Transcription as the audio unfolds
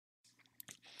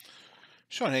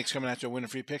Sean Higgs coming at you winning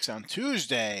free picks on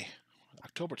Tuesday,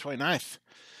 October 29th.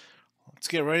 Let's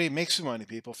get ready, make some money,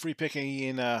 people. Free picking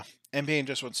in NBA in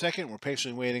just 1 second. We're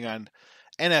patiently waiting on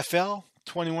NFL.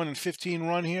 21-15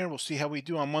 run here. We'll see how we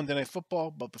do on Monday Night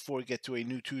Football. But before we get to a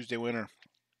new Tuesday winner,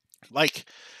 like,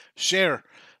 share,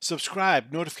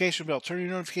 subscribe, notification bell. Turn your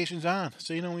notifications on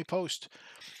so you know when we post.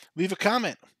 Leave a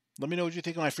comment. Let me know what you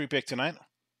think of my free pick tonight.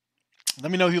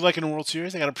 Let me know who you like in the World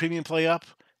Series. I got a premium play up,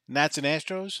 Nats and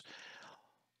Astros.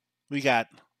 We got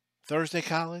Thursday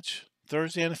college,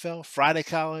 Thursday NFL, Friday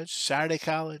college, Saturday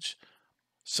college,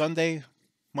 Sunday,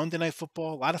 Monday Night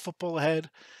Football. A lot of football ahead.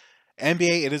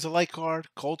 NBA, it is a light card.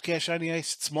 Cold cash on the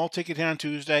ice. Small ticket here on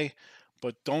Tuesday.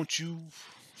 But don't you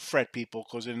fret, people,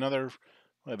 because in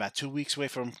about 2 weeks away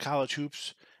from college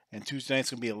hoops, and Tuesday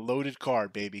night's going to be a loaded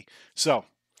card, baby. So,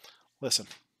 listen,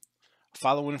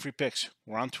 follow Winning Free Picks.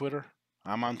 We're on Twitter.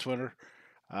 I'm on Twitter.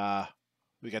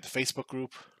 We got the Facebook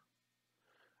group.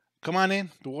 Come on in.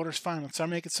 The water's fine. Let's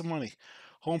start making some money.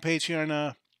 Homepage here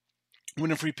on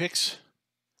Winning Free Picks.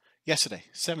 Yesterday,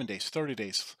 7 days, 30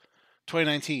 days,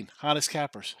 2019, hottest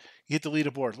cappers. You hit the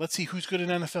leaderboard. Let's see who's good in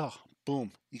NFL.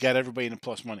 Boom. You got everybody in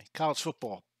plus money. College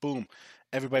football. Boom.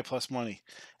 Everybody plus money.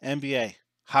 NBA,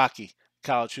 hockey,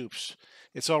 college hoops.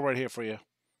 It's all right here for you.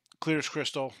 Clear as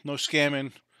crystal. No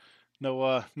scamming.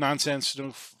 No nonsense.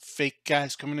 No fake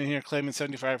guys coming in here claiming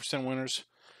 75% winners.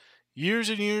 Years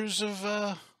and years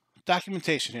of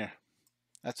documentation here.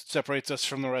 That's what separates us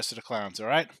from the rest of the clowns, all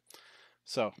right?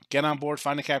 So get on board,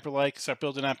 find a cap you like, start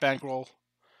building that bankroll,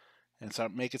 and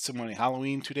start making some money.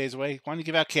 Halloween, 2 days away. Why don't you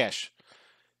give out cash?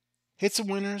 Hit some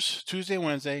winners Tuesday,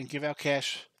 Wednesday, and give out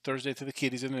cash Thursday to the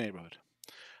kiddies in the neighborhood.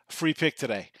 Free pick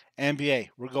today. NBA,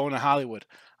 we're going to Hollywood.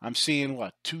 I'm seeing,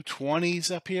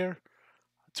 220s up here?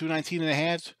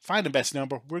 219.5. Find the best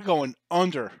number. We're going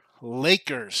under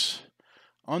Lakers.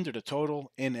 Under the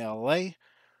total in LA.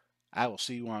 I will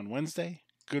see you on Wednesday.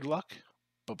 Good luck.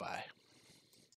 Bye-bye.